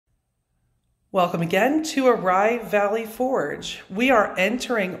Welcome again to Arrive Valley Forge. We are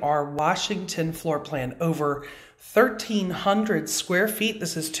entering our Washington floor plan, over 1,300 square feet.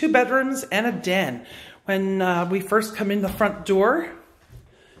 This is 2 bedrooms and a den. When we first come in the front door,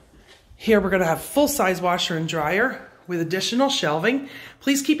 here we're going to have full-size washer and dryer with additional shelving.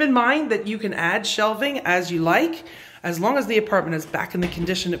 Please keep in mind that you can add shelving as you like, as long as the apartment is back in the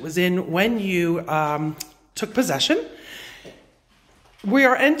condition it was in when you took possession. We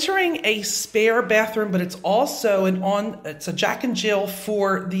are entering a spare bathroom, but it's also it's a Jack and Jill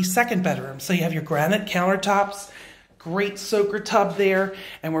for the second bedroom. So you have your granite countertops, great soaker tub there,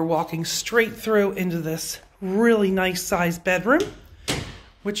 and we're walking straight through into this really nice sized bedroom,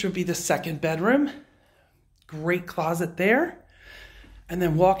 which would be the second bedroom. Great closet there. And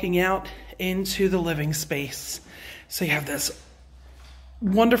then walking out into the living space. So you have this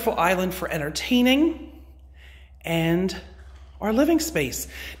wonderful island for entertaining and our living space.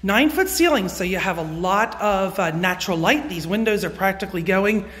 9-foot ceilings, so you have a lot of natural light. These windows are practically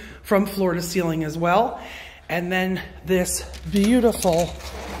going from floor to ceiling as well. And then this beautiful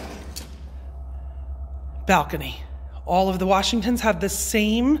balcony. All of the Washingtons have the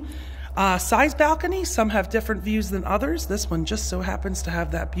same size balcony. Some have different views than others. This one just so happens to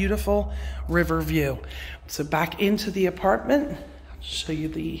have that beautiful river view. So back into the apartment. I'll show you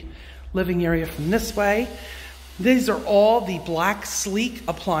the living area from this way. These are all the black sleek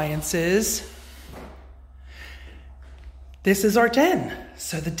appliances. This is our den.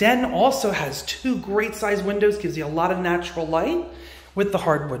 So the den also has 2 great size windows, gives you a lot of natural light with the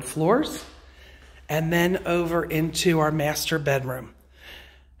hardwood floors. And then over into our master bedroom.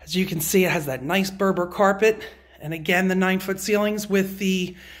 As you can see, it has that nice Berber carpet. And again, the 9-foot ceilings with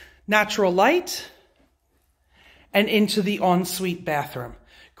the natural light. And into the ensuite bathroom.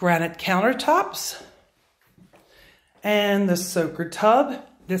 Granite countertops. And the soaker tub.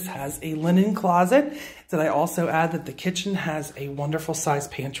 This has a linen closet. Did I also add that the kitchen has a wonderful size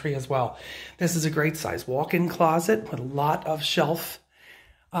pantry as well. This is a great size walk-in closet with a lot of shelf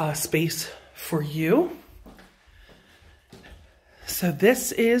space for you. So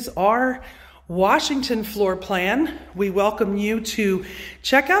this is our Washington floor plan. We welcome you to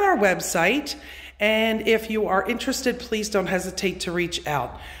check out our website. And if you are interested, please don't hesitate to reach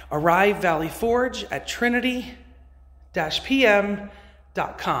out. Arrive Valley Forge at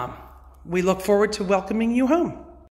Trinity-PM.com. We look forward to welcoming you home.